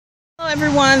Hello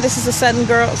everyone, this is the Southern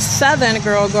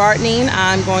Girl Gardening.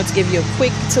 I'm going to give you a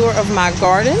quick tour of my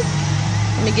garden.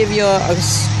 Let me give you a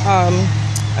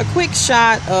quick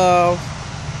shot of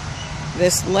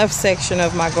this left section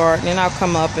of my garden, and I'll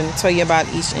come up and tell you about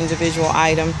each individual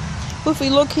item. But if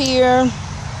we look here,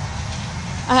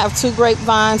 I have 2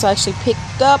 grapevines I actually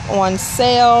picked up on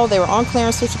sale. They were on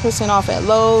clearance, 50% off at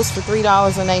Lowe's for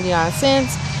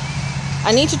 $3.99.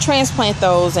 I need to transplant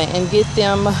those and get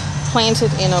them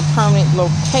planted in a permanent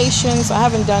location, so I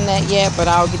haven't done that yet, but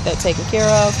I'll get that taken care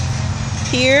of.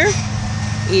 Here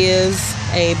is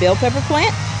a bell pepper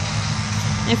plant.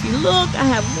 And if you look, I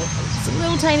have some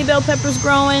little tiny bell peppers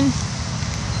growing.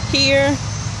 Here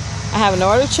I have an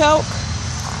artichoke,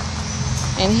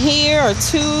 and here are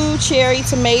 2 cherry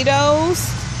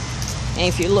tomatoes. And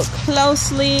if you look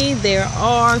closely, there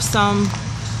are some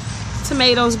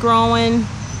tomatoes growing.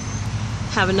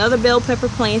 Have another bell pepper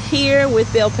plant here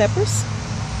with bell peppers.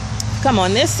 Come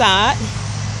on this side,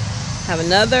 have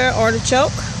another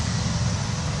artichoke,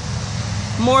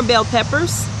 more bell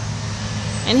peppers.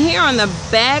 And here on the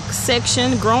back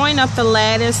section, growing up the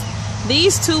lattice,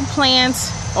 these 2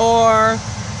 plants are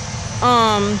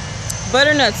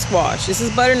butternut squash. This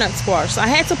is butternut squash. So I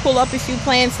had to pull up a few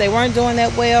plants. They weren't doing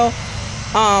that well.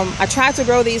 I tried to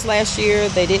grow these last year.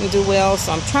 They didn't do well,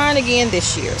 so I'm trying again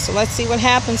this year. So let's see what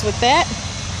happens with that.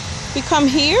 We come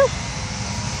here.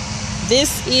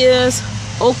 This is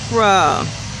okra.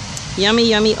 Yummy,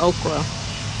 yummy okra.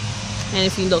 And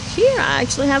if you look here, I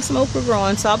actually have some okra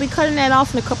growing, so I'll be cutting that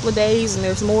off in a couple of days, and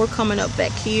there's more coming up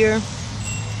back here.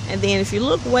 And then if you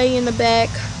look way in the back,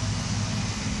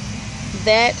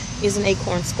 that is an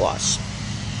acorn squash.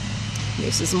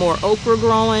 This is more okra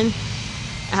growing.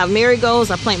 I have marigolds.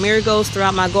 I plant marigolds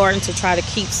throughout my garden to try to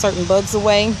keep certain bugs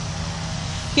away.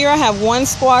 Here I have 1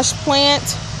 squash plant,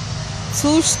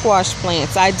 2 squash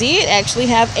plants. I did actually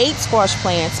have 8 squash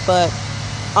plants, but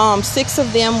 6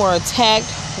 of them were attacked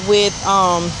with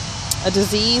a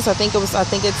disease. I think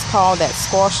it's called that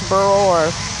squash burrow,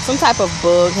 or some type of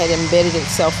bug had embedded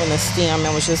itself in the stem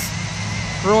and was just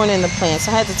ruining the plants.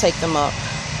 So I had to take them up.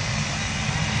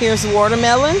 Here's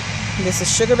watermelon. This is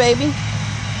sugar baby.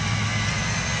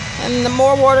 And the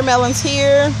more watermelons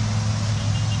here.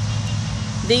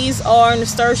 These are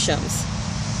nasturtiums.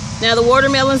 Now the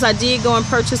watermelons, I did go and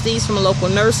purchase these from a local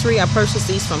nursery. I purchased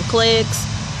these from Clegg's.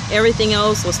 Everything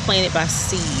else was planted by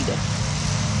seed.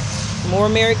 More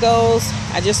marigolds.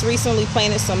 I just recently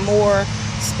planted some more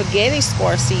spaghetti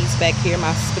squash seeds back here.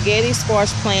 My spaghetti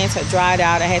squash plants had dried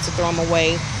out. I had to throw them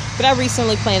away. But I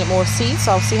recently planted more seeds,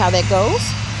 so I'll see how that goes.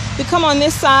 We come on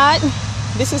this side.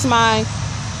 This is my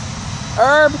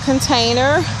herb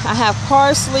container. I have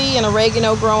parsley and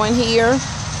oregano growing here.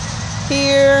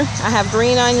 Here I have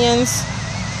green onions.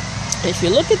 If you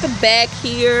look at the back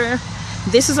here,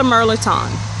 this is a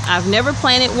mirliton. I've never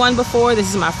planted one before. This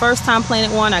is my first time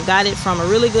planting one. I got it from a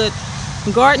really good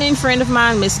gardening friend of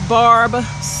mine, Miss Barb.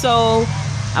 So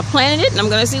I planted it, and I'm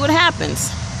going to see what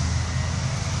happens.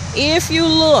 If you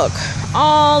look,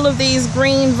 all of these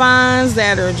green vines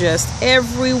that are just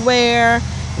everywhere,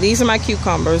 these are my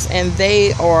cucumbers, and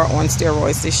they are on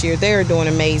steroids this year. They are doing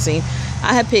amazing.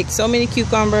 I have picked so many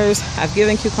cucumbers. I've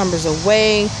given cucumbers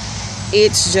away.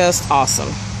 It's just awesome.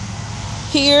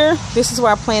 Here, this is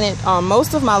where I planted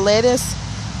most of my lettuce.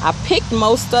 I picked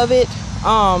most of it,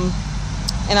 and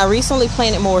I recently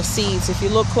planted more seeds. If you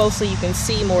look closely, you can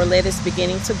see more lettuce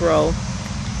beginning to grow.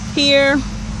 Here,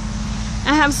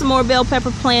 I have some more bell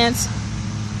pepper plants.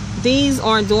 These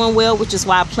aren't doing well, which is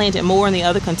why I planted more in the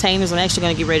other containers. I'm actually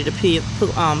going to get ready to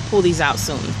pull these out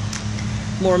soon.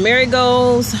 More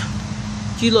marigolds.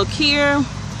 If you look here,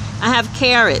 I have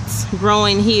carrots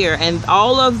growing here, and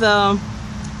all of the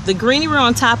greenery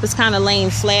on top is kind of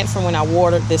laying flat from when I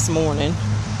watered this morning.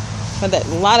 But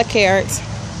a lot of carrots.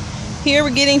 Here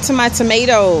we're getting to my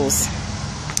tomatoes.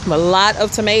 A lot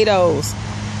of tomatoes.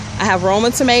 I have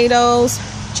Roma tomatoes,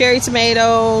 cherry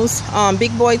tomatoes,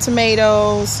 big boy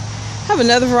tomatoes. I have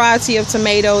another variety of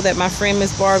tomato that my friend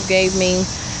Miss Barb gave me.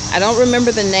 I don't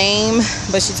remember the name,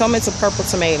 but she told me it's a purple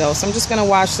tomato. So I'm just going to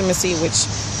watch them and see which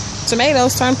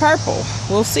tomatoes turn purple.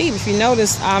 We'll see. If you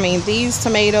notice, I mean, these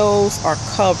tomatoes are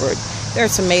covered. There are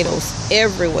tomatoes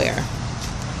everywhere,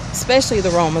 especially the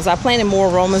Romas. I planted more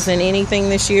Romas than anything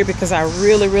this year because I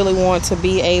really, really want to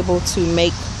be able to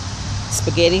make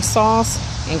spaghetti sauce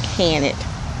and can it.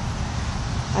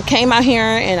 I came out here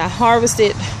and I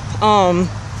harvested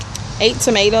 8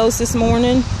 tomatoes this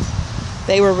morning.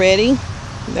 They were ready.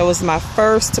 That was my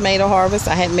first tomato harvest.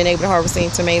 I hadn't been able to harvest any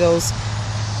tomatoes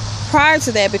prior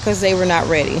to that because they were not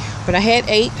ready. But I had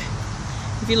 8.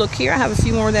 If you look here, I have a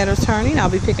few more that are turning. I'll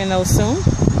be picking those soon.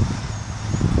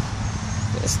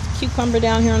 There's cucumber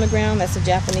down here on the ground. That's a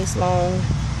Japanese long.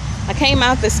 I came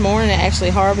out this morning and actually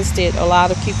harvested a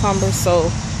lot of cucumbers, so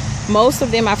most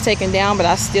of them I've taken down, but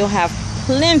I still have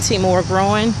plenty more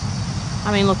growing.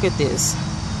 I mean, look at this.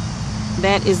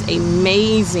 That is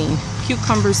amazing.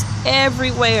 Cucumbers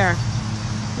everywhere.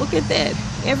 Look at that.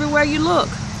 Everywhere you look.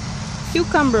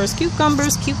 Cucumbers,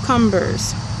 cucumbers,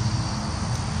 cucumbers.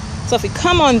 So if you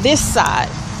come on this side,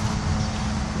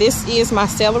 this is my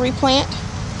celery plant.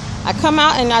 I come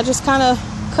out and I just kind of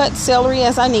cut celery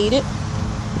as I need it.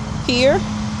 Here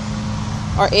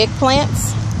are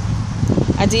eggplants.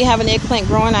 I did have an eggplant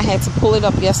growing. I had to pull it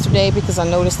up yesterday because I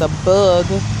noticed a bug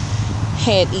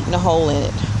had eaten a hole in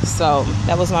it. So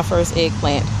that was my first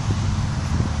eggplant.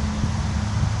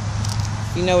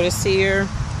 You notice here,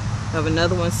 I have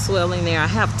another one swelling there. I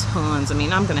have tons. I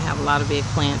mean, I'm going to have a lot of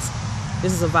eggplants.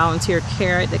 This is a volunteer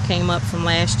carrot that came up from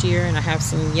last year, and I have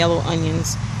some yellow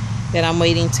onions that I'm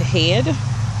waiting to head.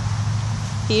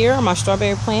 Here are my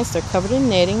strawberry plants. They're covered in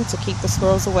netting to keep the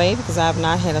squirrels away because I have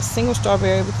not had a single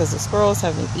strawberry because the squirrels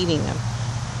have been eating them.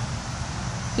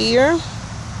 Here,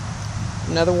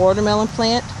 another watermelon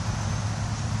plant.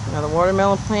 Another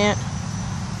watermelon plant.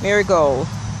 Marigold.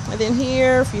 And then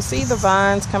here, if you see the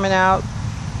vines coming out,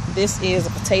 this is a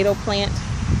potato plant.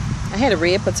 I had a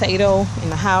red potato in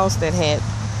the house that had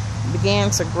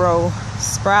began to grow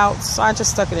sprouts, so I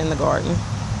just stuck it in the garden.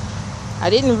 I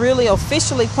didn't really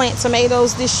officially plant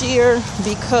tomatoes this year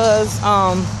because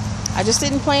I just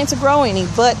didn't plan to grow any,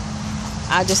 but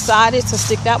I decided to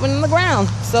stick that one in the ground.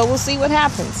 So we'll see what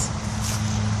happens.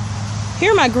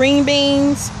 Here are my green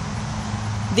beans.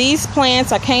 These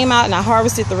plants, I came out and I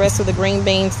harvested the rest of the green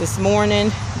beans this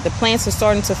morning. The plants are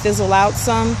starting to fizzle out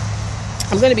some.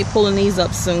 I'm going to be pulling these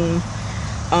up soon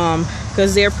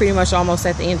because they're pretty much almost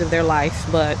at the end of their life,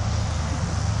 but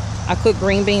I cooked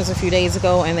green beans a few days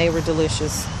ago and they were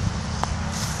delicious.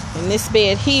 In this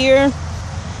bed here,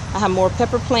 I have more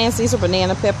pepper plants. These are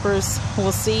banana peppers.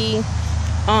 We'll see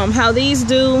how these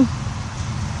do.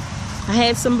 I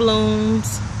had some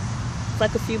blooms.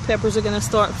 Like a few peppers are going to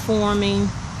start forming.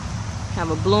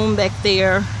 Have a bloom back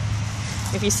there.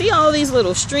 If you see all these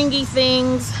little stringy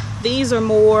things, these are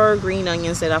more green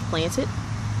onions that I've planted.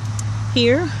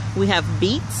 Here we have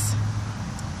beets,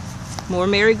 more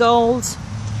marigolds.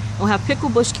 We'll have pickle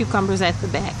bush cucumbers at the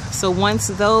back. So once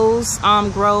those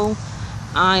grow,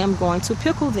 I am going to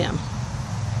pickle them.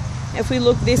 If we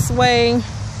look this way,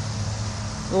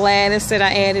 lettuce that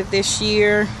I added this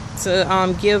year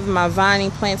to give my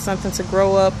vining plant something to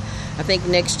grow up. I think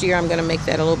next year I'm going to make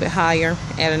that a little bit higher,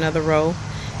 add another row.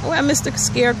 And we have Mr.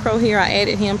 Scarecrow here. I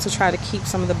added him to try to keep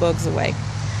some of the bugs away.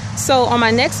 So on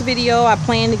my next video, I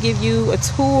plan to give you a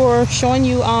tour showing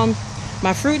you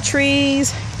my fruit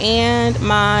trees and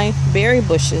my berry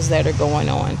bushes that are going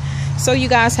on. So you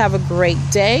guys have a great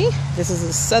day. This is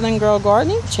the Southern Girl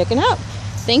Gardening checking out.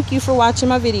 Thank you for watching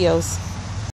my videos.